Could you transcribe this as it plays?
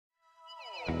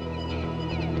Hello,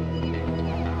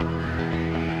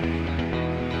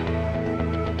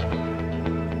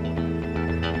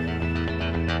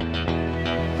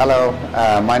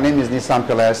 my name is Nissan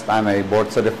Pilest. I'm a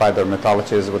board-certified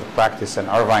dermatologist with practice in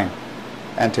Irvine.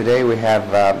 And today we have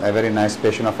a very nice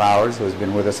patient of ours who's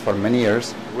been with us for many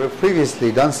years. We've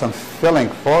previously done some filling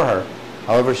for her.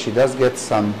 However, she does get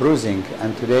some bruising.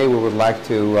 And today we would like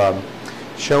to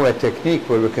show a technique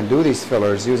where we can do these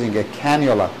fillers using a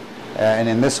cannula. And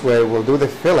in this way, we'll do the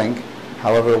filling.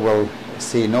 However, we'll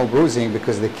see no bruising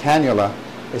because the cannula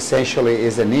essentially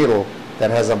is a needle that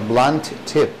has a blunt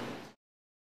tip.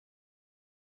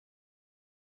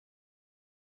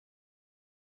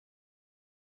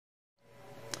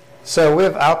 So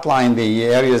we've outlined the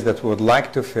areas that we would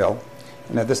like to fill,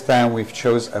 and at this time we've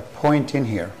chose a point in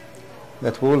here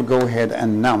that we will go ahead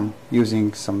and numb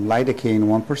using some lidocaine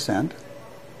 1%.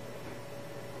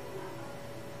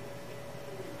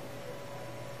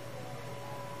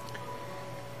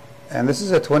 And this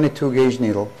is a 22 gauge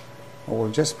needle.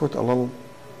 We'll just put a little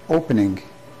opening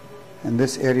in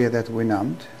this area that we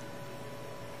numbed.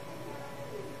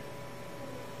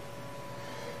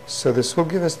 So this will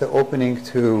give us the opening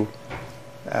to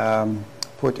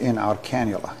put in our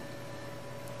cannula.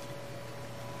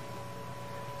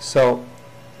 So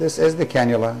this is the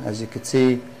cannula. As you can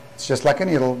see, it's just like a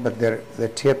needle, but the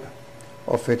tip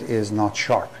of it is not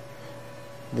sharp.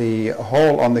 The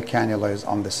hole on the cannula is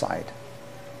on the side.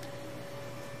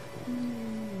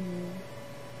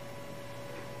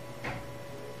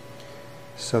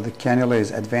 So the cannula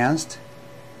is advanced.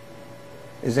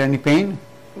 Is there any pain?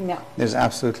 No. There's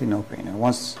absolutely no pain. And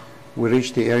once we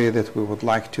reach the area that we would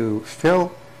like to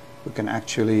fill, we can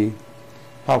actually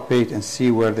palpate and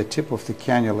see where the tip of the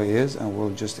cannula is, and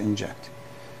we'll just inject.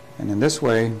 And in this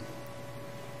way,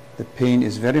 the pain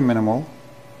is very minimal.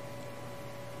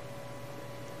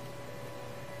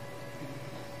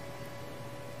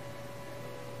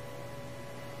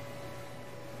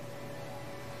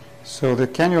 So the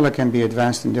cannula can be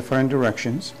advanced in different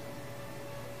directions.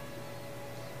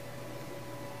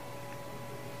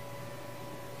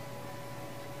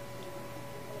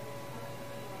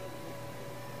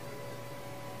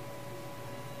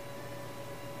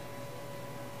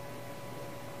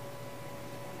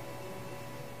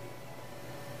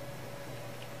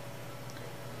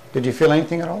 Did you feel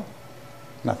anything at all?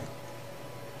 Nothing.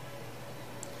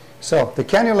 So the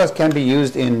cannulas can be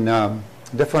used in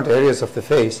different areas of the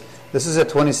face. This is a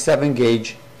 27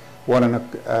 gauge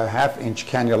 1.5 inch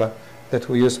cannula that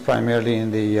we use primarily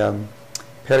in the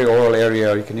perioral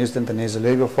area. You can use it in the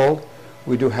nasolabial fold.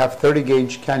 We do have 30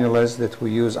 gauge cannulas that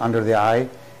we use under the eye,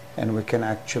 and we can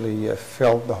actually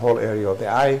fill the whole area of the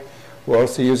eye. We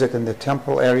also use it in the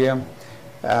temporal area,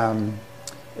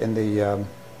 in the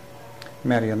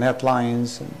marionette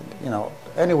lines, and,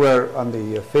 anywhere on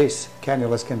the face.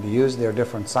 Cannulas can be used. There are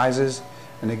different sizes,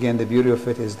 and again, the beauty of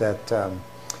it is that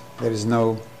there is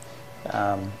no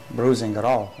bruising at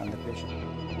all on the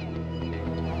patient.